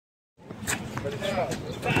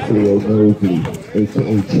Cleo Mobley,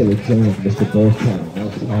 a.k.a. Chiller Jones, Mr. Boss Town. Now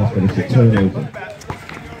it's time for the turnover.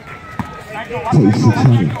 Take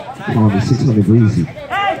 600. Call me 600 breezy.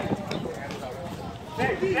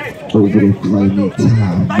 Over the grimy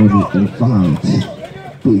time, money and vines.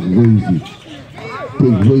 Big wavy.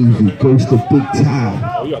 Big wavy goes to big time.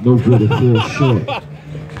 No good to fall short.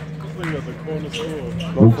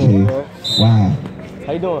 Okay. Wow.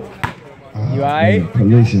 How you doing? You alright?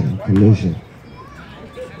 Collision.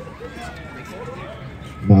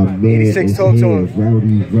 My man is here,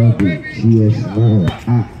 Rowdy Rubby, GS9,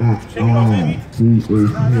 he is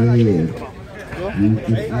here.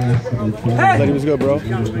 Buddy, what's good, bro?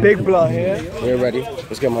 Big blood here. We're ready.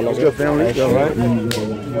 Let's get my nose. Good family. Let's go, right?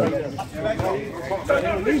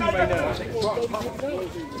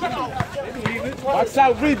 Box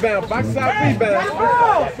out, rebound. Box out, rebound.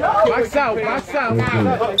 Box out. I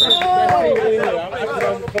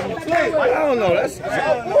don't know. That's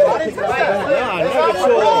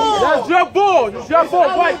your ball. It's your ball.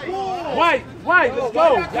 White. Let's go.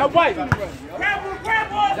 That white.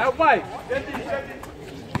 That white.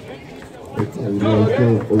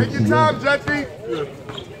 Take your time, Jeffy.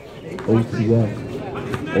 OTF.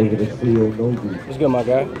 Over the Cleo Mobley. What's good, my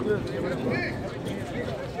guy?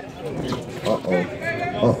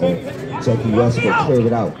 Jackie Westbrook cleared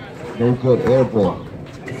it out. No good air ball.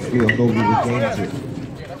 Cleo Mobley regains it.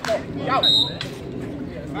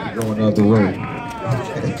 Going the other way.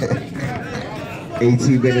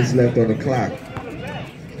 18 minutes left on the clock.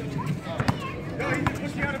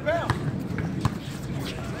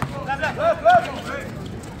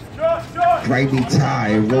 Grimy tie,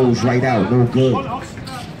 it rolls right out, no good.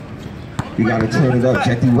 We gotta turn it up.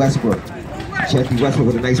 Jackie Westbrook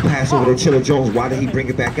with a nice pass over to Chiller Jones. Why did he bring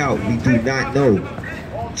it back out? We do not know.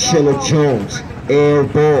 Chiller Jones, air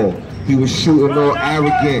ball. He was shooting all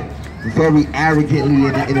arrogant, very arrogantly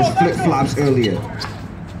in his flip-flops earlier.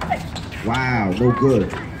 Wow, no good.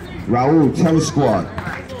 Raul, Telesquad.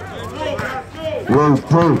 Roll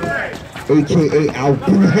through, a.k.a.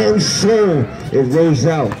 Alberto. It rolls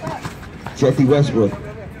out. Jetty Westbrook.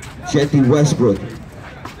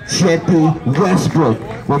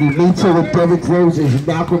 When he meets her with Derrick Rose, it's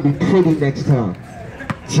not going to be pretty next time.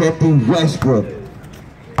 Jetty Westbrook.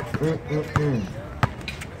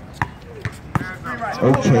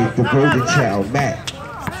 Okay, the golden child, Matt,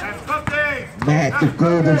 the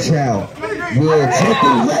golden child. Yeah,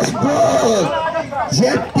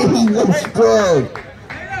 Jetty Westbrook.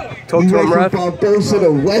 Talk to him, ref. Barbosa to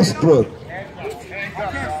Westbrook.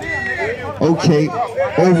 Okay,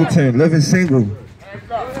 Overton, living single.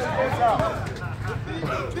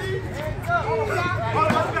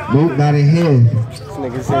 Nope, not in here.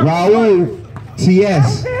 Raul,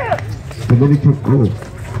 TS. Dominican Pro.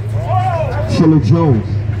 Chiller Jones,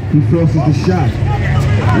 he forces the shot.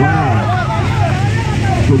 Wow.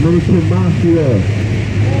 Dominican Mafia.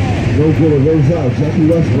 No good, it rolls out. Jackie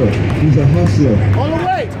Westbrook, he's a hustler.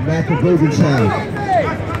 Matt the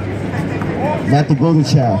Golden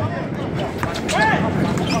Child.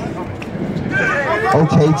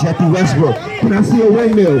 Okay, Jetty Westbrook. Can I see a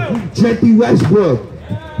windmill? Jetty Westbrook.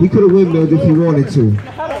 He could have windmilled if he wanted to.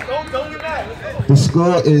 The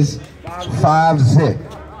score is 5-0.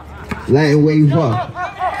 Latin wave up.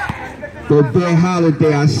 The big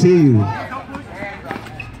holiday, I see you.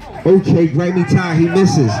 Okay, Grimy tie, he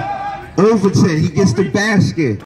misses. Overton, he gets the basket.